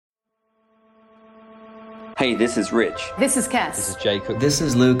Hey, this is Rich. This is Cass. This is Jacob. This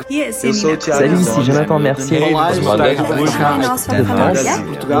is Luke. Yes, Eu sou o Tiago. Salut, ici Jonathan Mercier. Olá, eu sou o Tiago.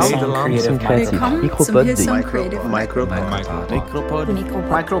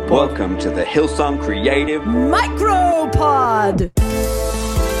 Micropod. Welcome to the Hillsong Creative Micropod.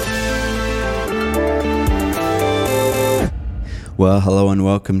 Well, hello and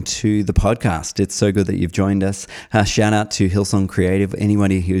welcome to the podcast. It's so good that you've joined us. Shout out to Hillsong Creative,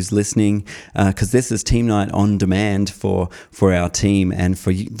 anybody who's listening, because this is Team Night on demand for our team. And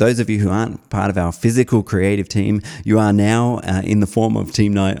for you, those of you who aren't part of our physical creative team, you are now in the form of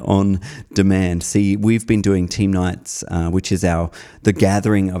Team Night on demand. See, we've been doing Team Nights, which is the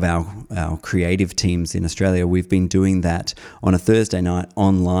gathering of our creative teams in Australia. We've been doing that on a Thursday night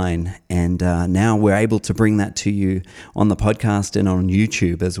online, and now we're able to bring that to you on the podcast and on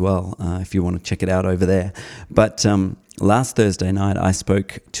YouTube as well, if you want to check it out over there. But last Thursday night, I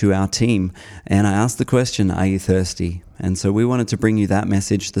spoke to our team and I asked the question, are you thirsty? And so we wanted to bring you that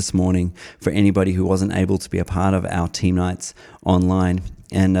message this morning for anybody who wasn't able to be a part of our team nights online.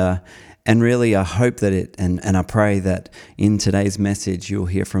 And really, I hope that and I pray that in today's message, you'll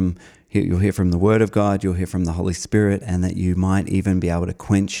hear from the Word of God, you'll hear from the Holy Spirit, and that you might even be able to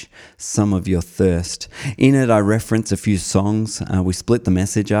quench some of your thirst. In it, I reference a few songs. We split the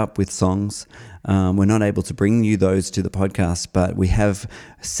message up with songs. We're not able to bring you those to the podcast, but we have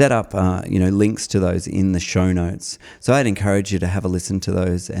set up links to those in the show notes. So I'd encourage you to have a listen to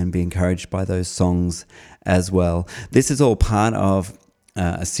those and be encouraged by those songs as well. This is all part of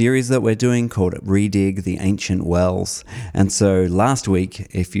a series that we're doing called Redig the Ancient Wells. And so last week,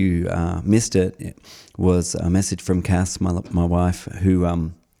 if you missed it, it was a message from Cass, my wife,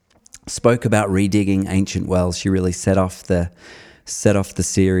 who spoke about redigging ancient wells. She really set off the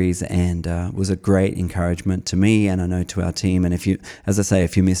series, and was a great encouragement to me, and I know to our team. And if you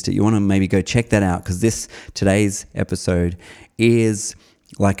missed it, you want to maybe go check that out, because today's episode is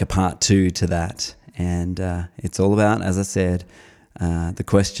like a part 2 to that. And it's all about, as I said, the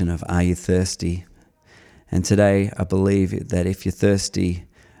question of, are you thirsty? And today, I believe that if you're thirsty,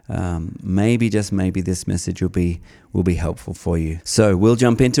 maybe, just maybe, this message will be helpful for you. So we'll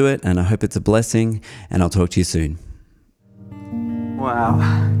jump into it, and I hope it's a blessing, and I'll talk to you soon. Wow.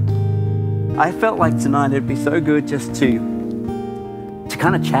 I felt like tonight it'd be so good just to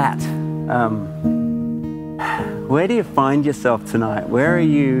kind of chat. Where do you find yourself tonight? Where are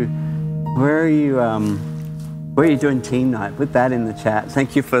you doing team night? Put that in the chat.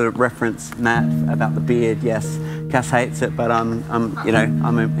 Thank you for the reference, Matt, about the beard. Yes, Cass hates it, but I'm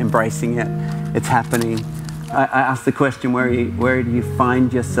embracing it. It's happening. I asked the question, where do you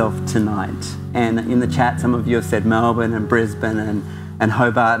find yourself tonight? And in the chat, some of you have said Melbourne and Brisbane and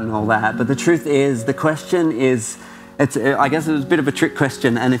Hobart and all that. But the truth is, the question is, I guess it was a bit of a trick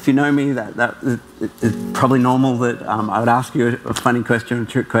question. And if you know me, that it's probably normal that I would ask you a funny question or a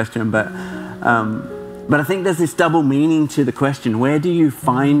trick question, but I think there's this double meaning to the question. Where do you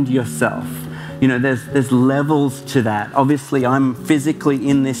find yourself? There's levels to that. Obviously, I'm physically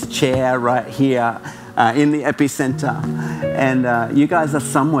in this chair right here in the epicenter, and you guys are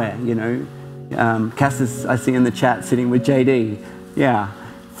somewhere. Cass is, I see in the chat, sitting with JD. Yeah,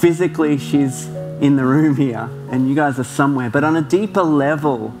 physically she's in the room here, and you guys are somewhere. But on a deeper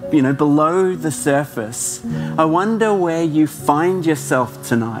level, below the surface, I wonder where you find yourself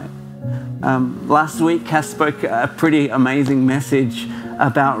tonight. Last week, Cass spoke a pretty amazing message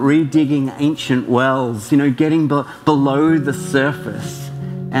about redigging ancient wells, getting below the surface.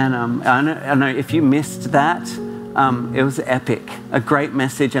 And I know if you missed that, it was epic, a great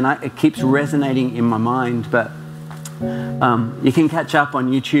message, and it keeps resonating in my mind. But you can catch up on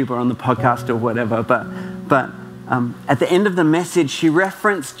YouTube or on the podcast or whatever. But at the end of the message, she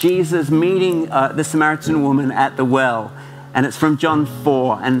referenced Jesus meeting the Samaritan woman at the well. And it's from John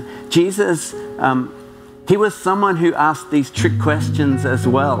 4. And Jesus, he was someone who asked these trick questions as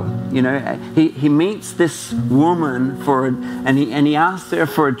well. He meets this woman and he asks her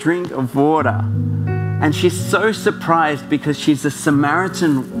for a drink of water. And she's so surprised because she's a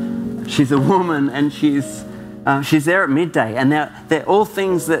Samaritan, she's a woman, and she's there at midday. And they're all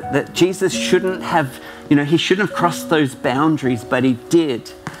things that Jesus shouldn't have, he shouldn't have crossed those boundaries, but he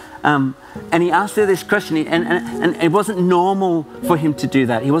did. And he asked her this question, and it wasn't normal for him to do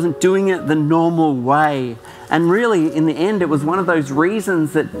that. He wasn't doing it the normal way. And really, in the end, it was one of those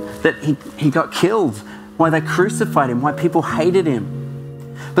reasons that he got killed, why they crucified him, why people hated him.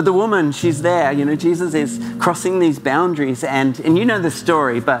 But the woman, she's there. Jesus is crossing these boundaries, and you know the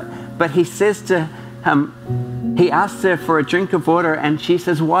story, but he says to he asks her for a drink of water, and she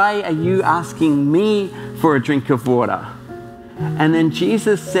says, "Why are you asking me for a drink of water?" And then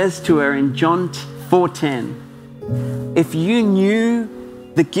Jesus says to her in John 4:10. If you knew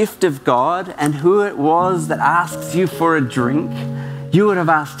the gift of God and who it was that asks you for a drink, you would have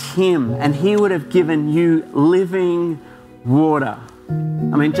asked him and he would have given you living water.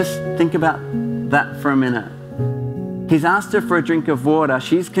 I mean, just think about that for a minute. He's asked her for a drink of water.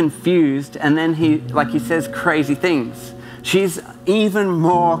 She's confused. And then he says crazy things. She's even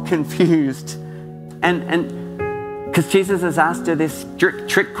more confused. And because Jesus has asked her this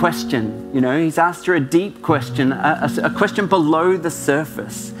trick question, he's asked her a deep question, a question below the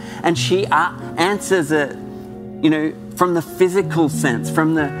surface. And she answers it, from the physical sense,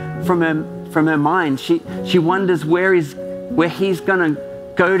 from her mind. She wonders where he's going to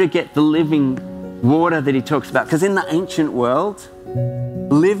go to get the living water that he talks about. Because in the ancient world,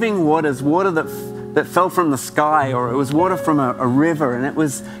 living water is water that fell from the sky, or it was water from a river, and it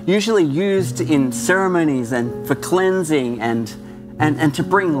was usually used in ceremonies and for cleansing and to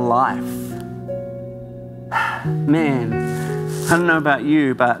bring life. Man, I don't know about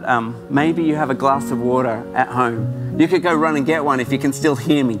you, but maybe you have a glass of water at home. You could go run and get one if you can still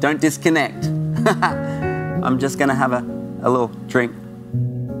hear me. Don't disconnect. I'm just going to have a little drink.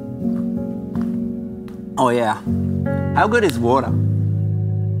 Oh yeah. How good is water?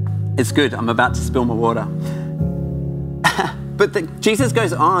 It's good. I'm about to spill my water. But Jesus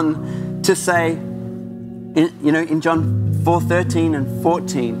goes on to say, in John 4:13 and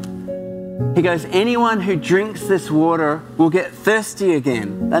 14, he goes, anyone who drinks this water will get thirsty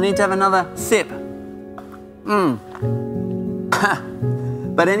again. They need to have another sip.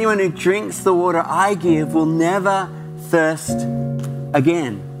 But anyone who drinks the water I give will never thirst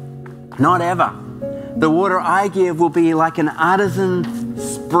again. Not ever. The water I give will be like an artesian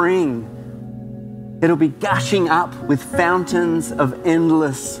spring. It'll be gushing up with fountains of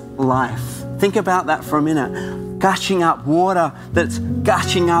endless life. Think about that for a minute. Gushing up, water that's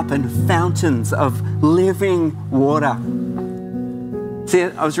gushing up, and fountains of living water. See,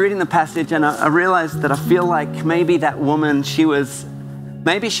 I was reading the passage and I realized that I feel like maybe that woman,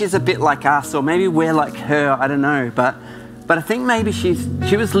 maybe she's a bit like us, or maybe we're like her, I don't know. But I think maybe she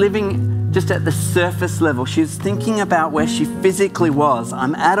was living just at the surface level. She was thinking about where she physically was.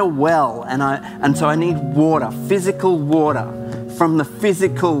 I'm at a well and so I need water, physical water from the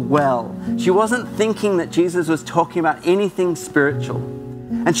physical well. She wasn't thinking that Jesus was talking about anything spiritual.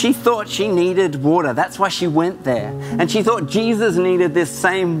 And she thought she needed water. That's why she went there. And she thought Jesus needed this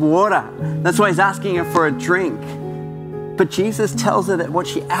same water. That's why he's asking her for a drink. But Jesus tells her that what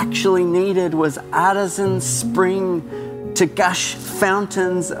she actually needed was artesian spring to gush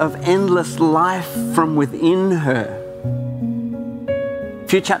fountains of endless life from within her. A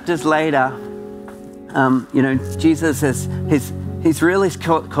few chapters later, Jesus he's really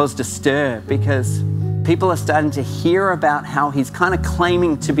caused a stir, because people are starting to hear about how he's kind of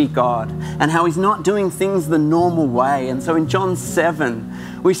claiming to be God and how he's not doing things the normal way. And so in John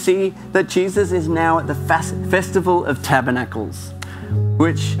 7, we see that Jesus is now at the Festival of Tabernacles,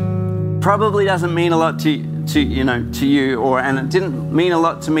 which probably doesn't mean a lot to you, and it didn't mean a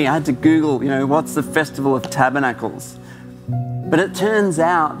lot to me. I had to Google, what's the Festival of Tabernacles? But it turns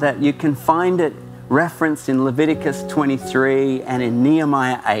out that you can find it referenced in Leviticus 23 and in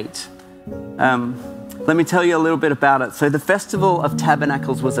Nehemiah 8. Let me tell you a little bit about it. So the Festival of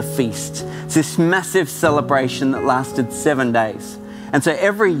Tabernacles was a feast. It's this massive celebration that lasted 7 days. And so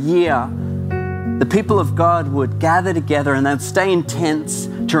every year, the people of God would gather together and they'd stay in tents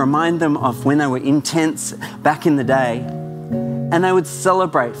to remind them of when they were in tents back in the day. And they would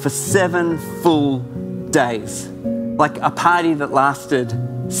celebrate for 7 full days, like a party that lasted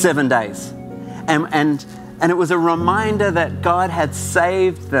 7 days. And it was a reminder that God had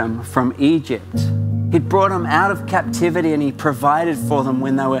saved them from Egypt. He'd brought them out of captivity and he provided for them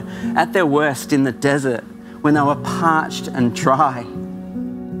when they were at their worst in the desert, when they were parched and dry.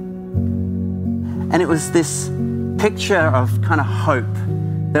 And it was this picture of kind of hope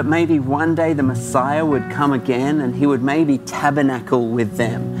that maybe one day the Messiah would come again and he would maybe tabernacle with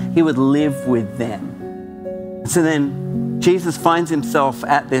them. He would live with them. So then Jesus finds himself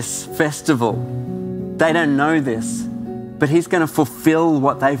at this festival. They don't know this, but he's going to fulfill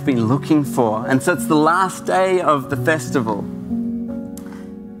what they've been looking for. And so it's the last day of the festival.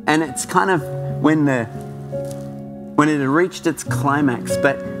 And it's kind of when it had reached its climax.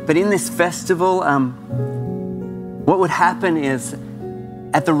 But in this festival, what would happen is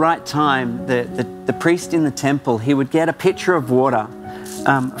at the right time, the priest in the temple, he would get a pitcher of water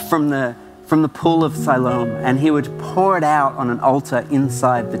from the pool of Siloam, and he would pour it out on an altar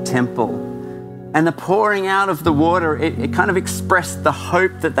inside the temple. And the pouring out of the water, it kind of expressed the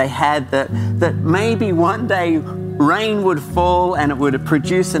hope that they had that maybe one day rain would fall and it would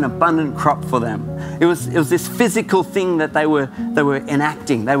produce an abundant crop for them. It was this physical thing that they were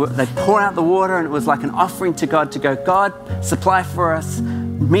enacting. They'd pour out the water, and it was like an offering to God to go, God, supply for us,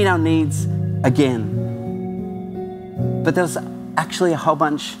 meet our needs again. But there was actually a whole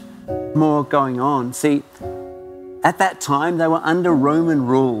bunch more going on. See, at that time, they were under Roman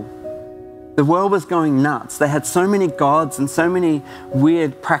rule. The world was going nuts. They had so many gods and so many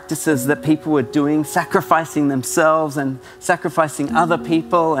weird practices that people were doing, sacrificing themselves and sacrificing other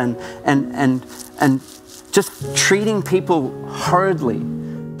people and just treating people horridly.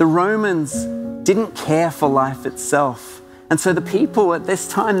 The Romans didn't care for life itself. And so the people at this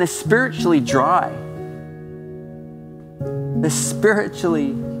time, they're spiritually dry. They're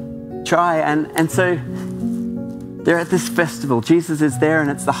spiritually dry. And so they're at this festival. Jesus is there,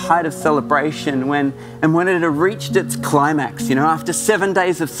 and it's the height of celebration when it had reached its climax, after 7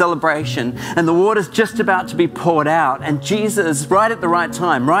 days of celebration, and the water's just about to be poured out, and Jesus, right at the right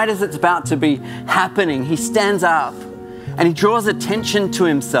time, right as it's about to be happening, he stands up and he draws attention to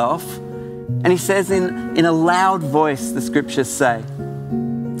himself, and he says in a loud voice, the scriptures say,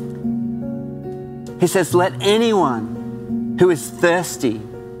 he says, "Let anyone who is thirsty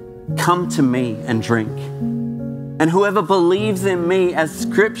come to me and drink. And whoever believes in me, as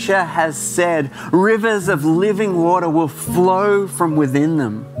scripture has said, rivers of living water will flow from within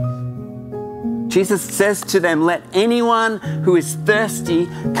them." Jesus says to them, "Let anyone who is thirsty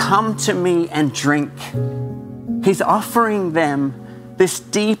come to me and drink." He's offering them this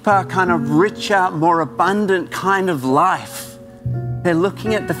deeper, kind of richer, more abundant kind of life. They're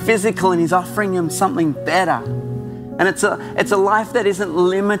looking at the physical, and he's offering them something better. And it's a life that isn't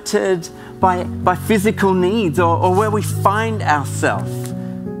limited by physical needs or where we find ourselves.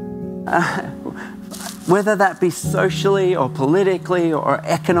 Whether that be socially or politically or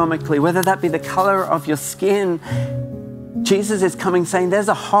economically, whether that be the color of your skin, Jesus is coming saying there's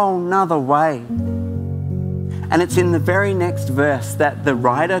a whole nother way. And it's in the very next verse that the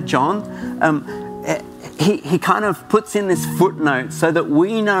writer, John, he kind of puts in this footnote so that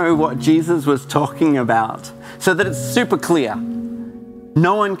we know what Jesus was talking about, so that it's super clear.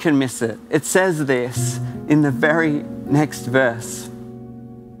 No one can miss it. It says this in the very next verse.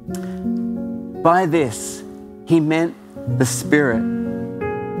 By this, he meant the Spirit,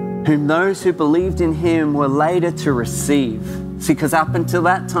 whom those who believed in him were later to receive. See, because up until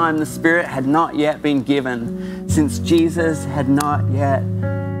that time, the Spirit had not yet been given, since Jesus had not yet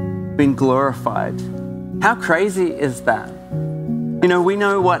been glorified. How crazy is that? We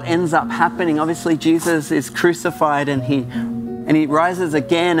know what ends up happening. Obviously, Jesus is crucified and he rises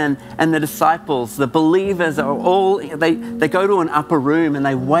again, and the disciples, the believers are all, they go to an upper room and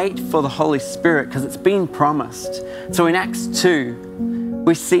they wait for the Holy Spirit because it's been promised. So in Acts 2,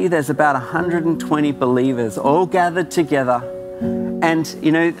 we see there's about 120 believers all gathered together. And,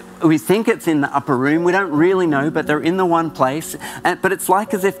 we think it's in the upper room. We don't really know, but they're in the one place. But it's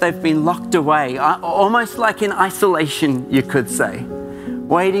like as if they've been locked away, almost like in isolation, you could say,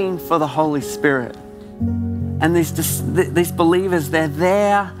 waiting for the Holy Spirit. And these believers, they're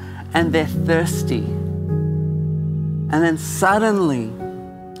there and they're thirsty. And then suddenly,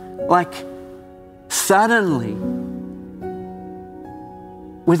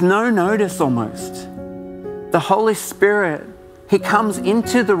 with no notice almost, the Holy Spirit, he comes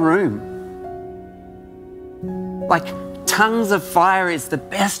into the room. Like tongues of fire is the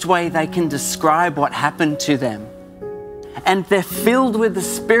best way they can describe what happened to them. And they're filled with the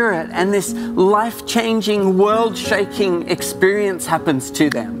Spirit, and this life-changing, world-shaking experience happens to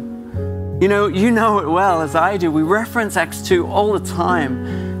them. You know it well, as I do. We reference Acts 2 all the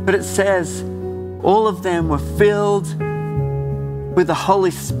time, but it says all of them were filled with the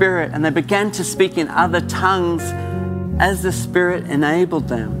Holy Spirit, and they began to speak in other tongues as the Spirit enabled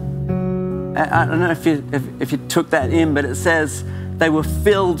them. I don't know if you took that in, but it says they were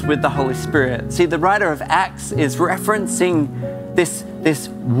filled with the Holy Spirit. See, the writer of Acts is referencing this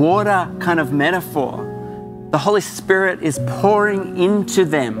water kind of metaphor. The Holy Spirit is pouring into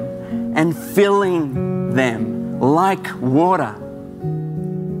them and filling them like water.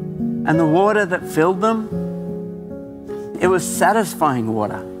 And the water that filled them, it was satisfying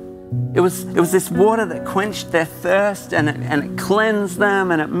water. It was this water that quenched their thirst, and it cleansed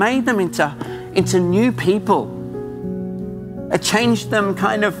them, and it made them into new people. It changed them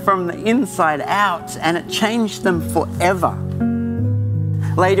kind of from the inside out, and it changed them forever.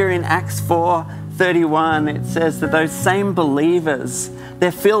 Later in Acts 4:31, it says that those same believers,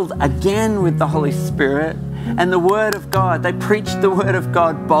 they're filled again with the Holy Spirit and the Word of God. They preached the Word of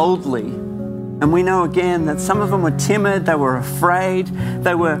God boldly. And we know again that some of them were timid, they were afraid,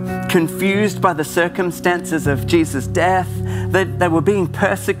 they were confused by the circumstances of Jesus' death, that they were being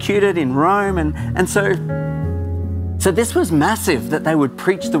persecuted in Rome. And so this was massive that they would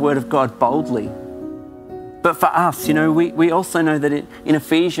preach the word of God boldly. But for us, we also know that in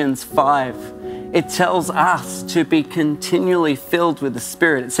Ephesians 5, it tells us to be continually filled with the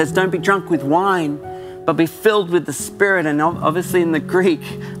Spirit. It says, don't be drunk with wine, but be filled with the Spirit. And obviously in the Greek,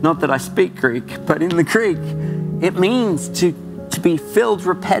 not that I speak Greek, but in the Greek, it means to be filled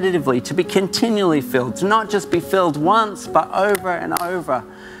repetitively, to be continually filled, to not just be filled once, but over and over.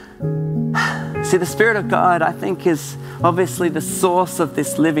 See, the Spirit of God, I think, is obviously the source of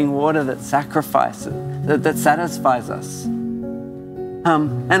this living water that satisfies us.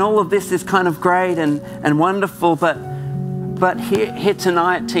 And all of this is kind of great and wonderful, but here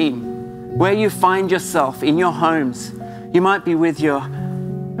tonight, team, where you find yourself in your homes, you might be with your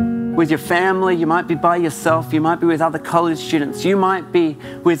family, you might be by yourself, you might be with other college students, you might be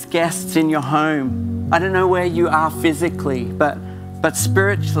with guests in your home. I don't know where you are physically, but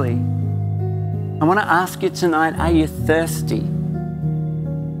spiritually, I want to ask you tonight, are you thirsty?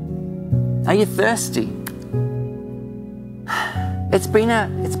 Are you thirsty? It's been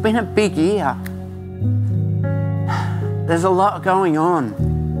a big year. There's a lot going on.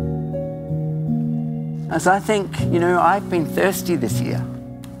 As I think, I've been thirsty this year.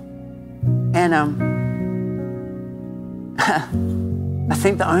 And I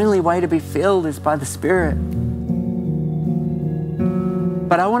think the only way to be filled is by the Spirit.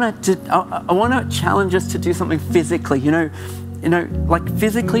 But I want to challenge us to do something physically. Like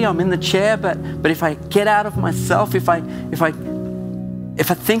physically, I'm in the chair, but if I get out of myself, if I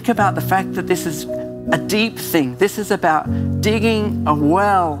think about the fact that this is a deep thing, this is about digging a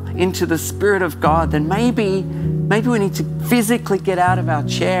well into the Spirit of God, then maybe we need to physically get out of our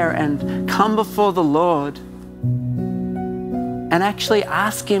chair and come before the Lord and actually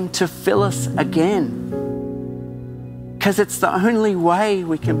ask Him to fill us again. Because it's the only way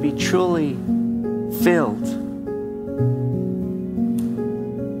we can be truly filled.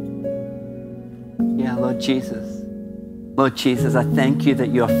 Yeah, Lord Jesus, I thank you that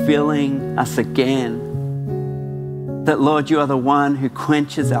you're filling us again. That, Lord, you are the one who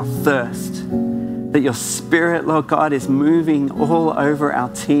quenches our thirst. That your Spirit, Lord God, is moving all over our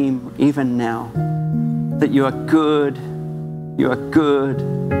team even now. That you are good, you are good,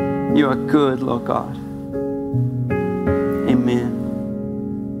 you are good, Lord God. Amen.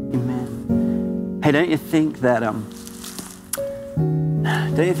 Amen. Hey, don't you think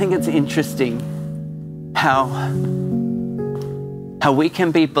it's interesting how we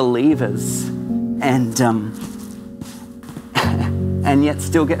can be believers and yet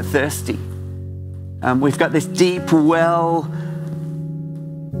still get thirsty? We've got this deep well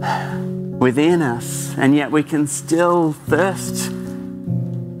within us, and yet we can still thirst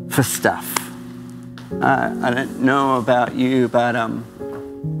for stuff. I don't know about you, but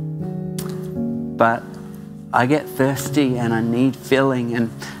I get thirsty and I need filling,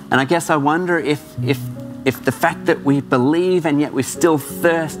 and I guess I wonder if the fact that we believe and yet we still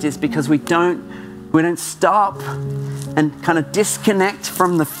thirst is because we don't stop and kind of disconnect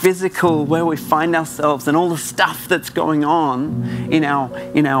from the physical where we find ourselves and all the stuff that's going on in our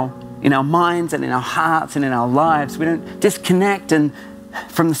minds and in our hearts and in our lives. We don't disconnect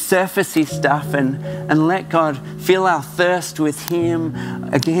from the surfacey stuff and let God fill our thirst with Him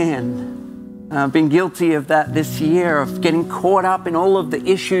again. I've been guilty of that this year, of getting caught up in all of the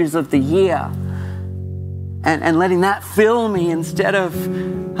issues of the year and letting that fill me instead of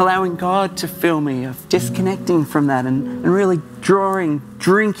allowing God to fill me, of disconnecting from that and really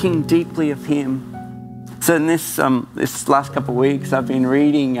drinking deeply of Him. So in this last couple of weeks, I've been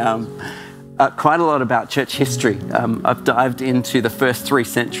reading quite a lot about church history. I've dived into the first 3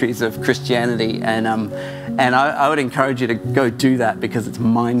 centuries of Christianity, and I would encourage you to go do that because it's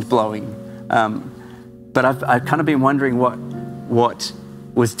mind-blowing. But I've kind of been wondering what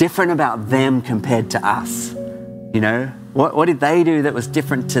was different about them compared to us. What did they do that was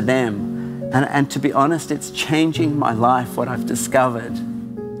different to them? And to be honest, it's changing my life, what I've discovered.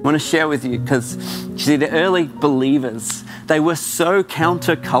 I want to share with you because, you see, the early believers, they were so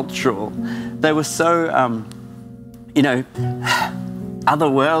countercultural. They were so,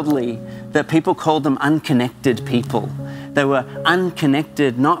 otherworldly that people called them unconnected people. They were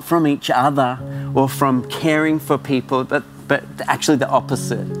unconnected, not from each other or from caring for people, but actually the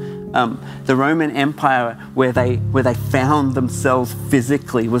opposite. The Roman Empire, where they found themselves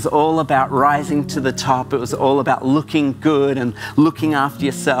physically, was all about rising to the top. It was all about looking good and looking after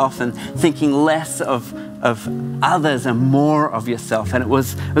yourself and thinking less of others and more of yourself. And it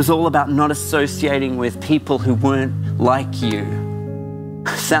was all about not associating with people who weren't like you.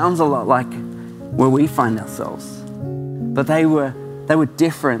 Sounds a lot like where we find ourselves. But they were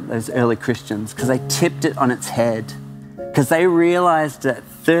different, those early Christians, because they tipped it on its head. Because they realized that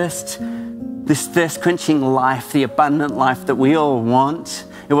this thirst-quenching life, the abundant life that we all want,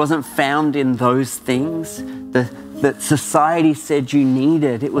 it wasn't found in those things that society said you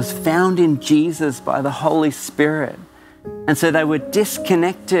needed. It was found in Jesus by the Holy Spirit. And so they were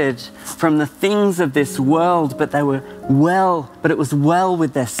disconnected from the things of this world, but it was well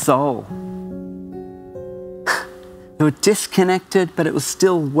with their soul. They were disconnected, but it was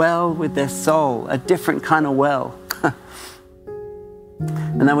still well with their soul, a different kind of well.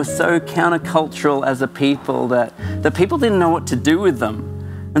 And they were so countercultural as a people that the people didn't know what to do with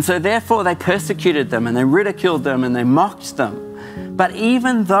them. And so therefore they persecuted them and they ridiculed them and they mocked them. But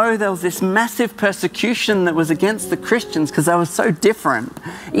even though there was this massive persecution that was against the Christians because they were so different,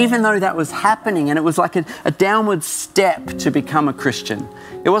 even though that was happening and it was like a downward step to become a Christian,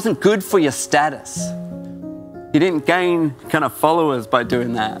 it wasn't good for your status. You didn't gain kind of followers by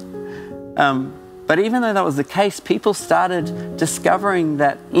doing that. But even though that was the case, people started discovering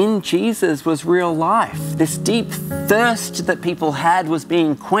that in Jesus was real life. This deep thirst that people had was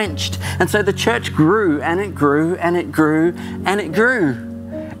being quenched. And so the church grew and it grew and it grew and it grew.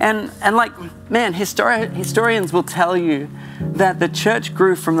 And like, man, historians will tell you that the church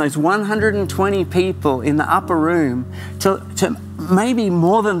grew from those 120 people in the upper room to maybe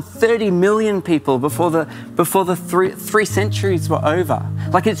more than 30 million people before the three centuries were over.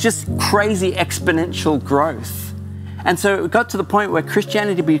 Like, it's just crazy exponential growth. And so it got to the point where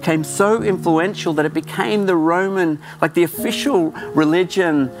Christianity became so influential that it became the Roman, like the official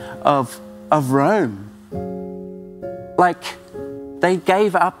religion of Rome. Like, they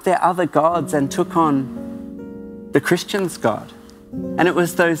gave up their other gods and took on the Christians' God. And it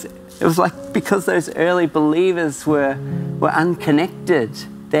was like because those early believers were unconnected,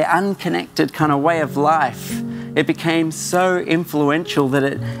 their unconnected kind of way of life, it became so influential that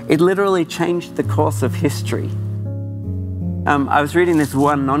it literally changed the course of history. I was reading this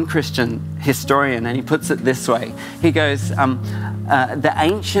one non-Christian historian, and he puts it this way. He goes, the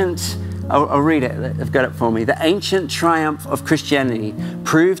ancient, I'll read it, they've got it for me. The ancient triumph of Christianity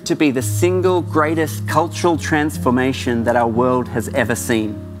proved to be the single greatest cultural transformation that our world has ever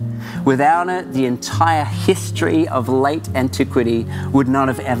seen. Without it, the entire history of late antiquity would not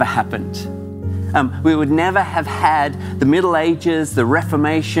have ever happened. We would never have had the Middle Ages, the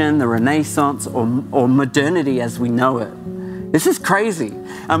Reformation, the Renaissance, or modernity as we know it. This is crazy.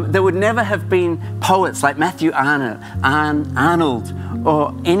 There would never have been poets like Matthew Arnold,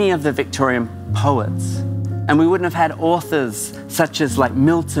 or any of the Victorian poets. And we wouldn't have had authors such as like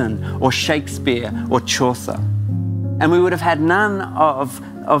Milton or Shakespeare or Chaucer. And we would have had none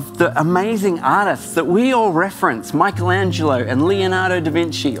of the amazing artists that we all reference, Michelangelo and Leonardo da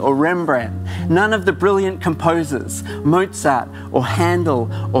Vinci or Rembrandt. None of the brilliant composers, Mozart or Handel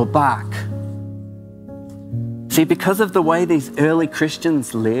or Bach. See, because of the way these early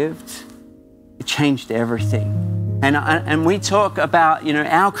Christians lived, it changed everything. And we talk about,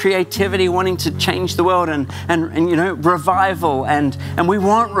 our creativity wanting to change the world and revival, and we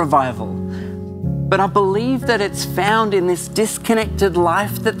want revival. But I believe that it's found in this disconnected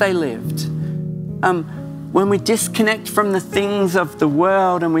life that they lived. When we disconnect from the things of the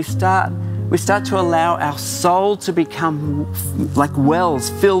world and we start to allow our soul to become like wells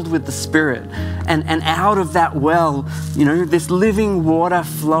filled with the Spirit. And out of that well, this living water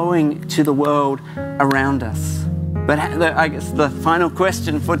flowing to the world around us. But I guess the final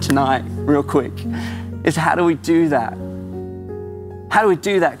question for tonight, real quick, is how do we do that? How do we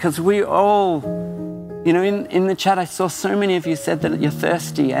do that? Because we all, in the chat, I saw so many of you said that you're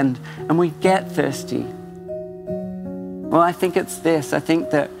thirsty, and we get thirsty. Well, I think it's this. I think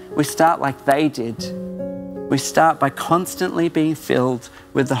that we start like they did. We start by constantly being filled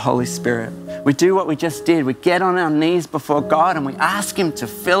with the Holy Spirit. We do what we just did. We get on our knees before God and we ask Him to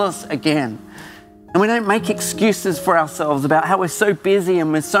fill us again. And we don't make excuses for ourselves about how we're so busy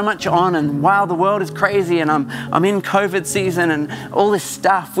and we're so much on, and wow, the world is crazy and I'm in COVID season and all this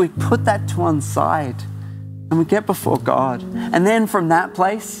stuff. We put that to one side and we get before God. And then from that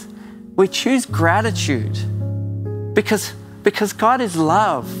place, we choose gratitude because God is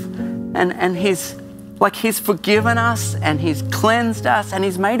love, and He's forgiven us and He's cleansed us and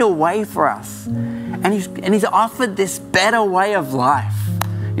He's made a way for us. And He's offered this better way of life.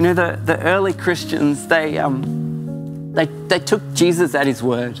 You know, the early Christians, they took Jesus at his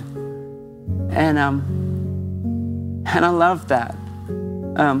word. And I love that.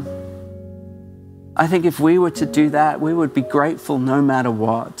 I think if we were to do that, we would be grateful no matter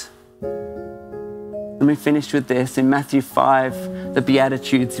what. Let me finish with this. In Matthew 5, the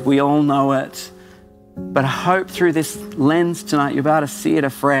Beatitudes, we all know it. But I hope through this lens tonight, you're about to see it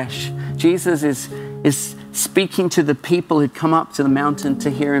afresh. Jesus is speaking to the people who'd come up to the mountain to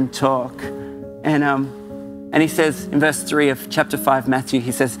hear him talk. And he says in verse 3 of chapter 5, Matthew,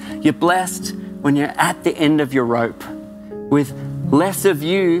 he says, you're blessed when you're at the end of your rope. With less of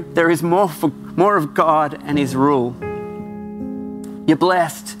you, there is more of God and his rule. You're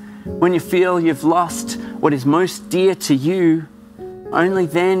blessed when you feel you've lost what is most dear to you. Only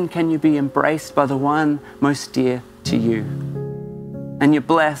then can you be embraced by the one most dear to you. And you're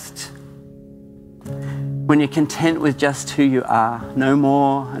blessed when you're content with just who you are, no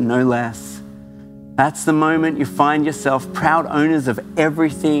more and no less. That's the moment you find yourself proud owners of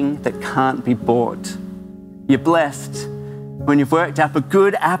everything that can't be bought. You're blessed when you've worked up a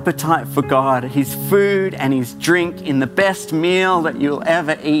good appetite for God, his food and his drink in the best meal that you'll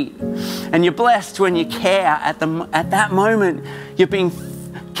ever eat. And you're blessed when you care at that moment at that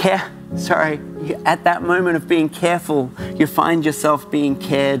moment of being careful, you find yourself being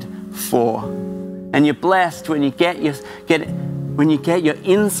cared for. And you're blessed when you get your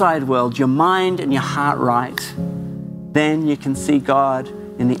inside world, your mind and your heart right. Then you can see God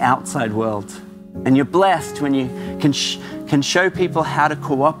in the outside world. And you're blessed when you can show people how to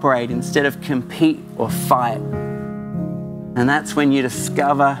cooperate instead of compete or fight. And that's when you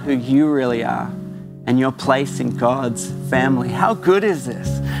discover who you really are and your place in God's family. How good is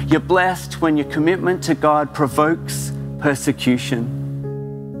this? You're blessed when your commitment to God provokes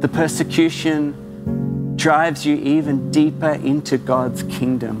persecution. The persecution drives you even deeper into God's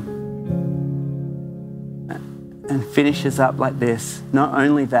kingdom. And finishes up like this. Not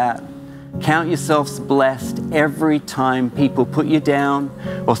only that, count yourselves blessed every time people put you down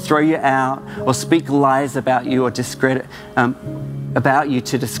or throw you out or speak lies about you or discredit about you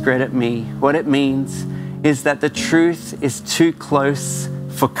to discredit me. What it means is that the truth is too close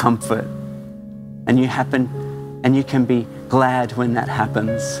for comfort, and you can be glad when that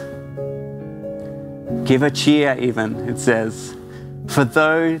happens. Give a cheer even, it says. For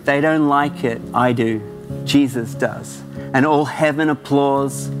though they don't like it, I do. Jesus does. And all heaven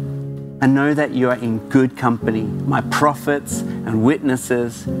applauds. And know that you are in good company. My prophets and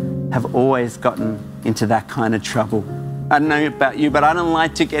witnesses have always gotten into that kind of trouble. I don't know about you, but I don't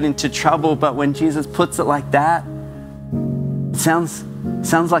like to get into trouble. But when Jesus puts it like that, it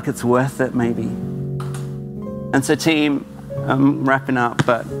sounds like it's worth it maybe. And so team, I'm wrapping up,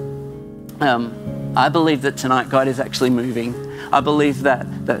 but I believe that tonight God is actually moving. I believe that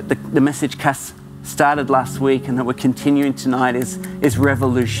the message Cass started last week and that we're continuing tonight is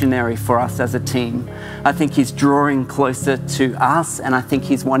revolutionary for us as a team. I think he's drawing closer to us, and I think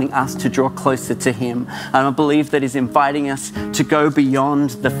he's wanting us to draw closer to him. And I believe that he's inviting us to go beyond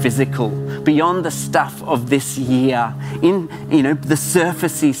the physical, beyond the stuff of this year, in the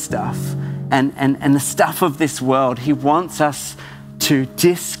surfacey stuff and the stuff of this world. He wants us to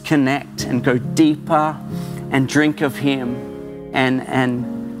disconnect and go deeper and drink of him,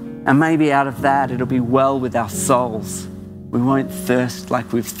 and maybe out of that, it'll be well with our souls. We won't thirst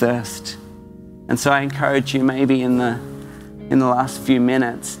like we've thirsted. And so I encourage you maybe in the last few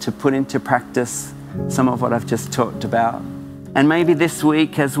minutes to put into practice some of what I've just talked about. And maybe this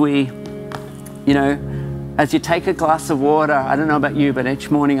week as you take a glass of water, I don't know about you, but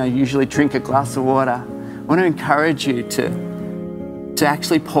each morning I usually drink a glass of water. I want to encourage you to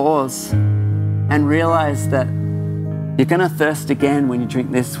actually pause and realize that you're going to thirst again when you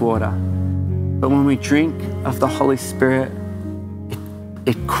drink this water. But when we drink of the Holy Spirit,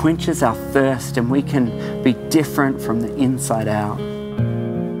 it quenches our thirst and we can be different from the inside out.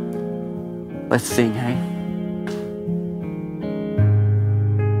 Let's sing, hey?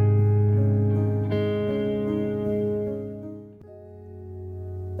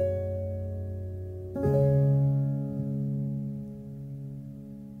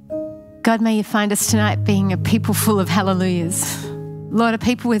 God, may you find us tonight being a people full of hallelujahs. Lord, a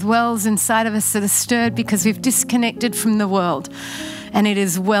people with wells inside of us that are stirred because we've disconnected from the world and it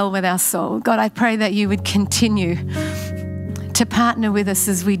is well with our soul. God, I pray that you would continue to partner with us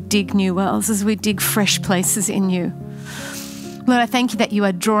as we dig new wells, as we dig fresh places in you. Lord, I thank you that you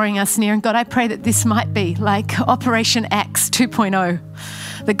are drawing us near. And God, I pray that this might be like Operation Acts 2.0.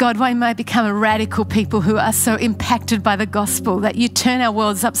 That God, we might become a radical people who are so impacted by the gospel that you turn our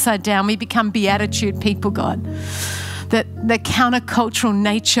worlds upside down. We become beatitude people, God. that the countercultural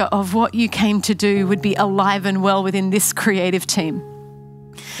nature of what you came to do would be alive and well within this creative team.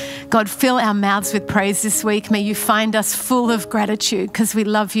 God, fill our mouths with praise this week. May you find us full of gratitude because we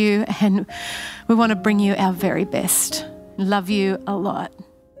love you and we want to bring you our very best. Love you a lot.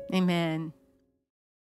 Amen.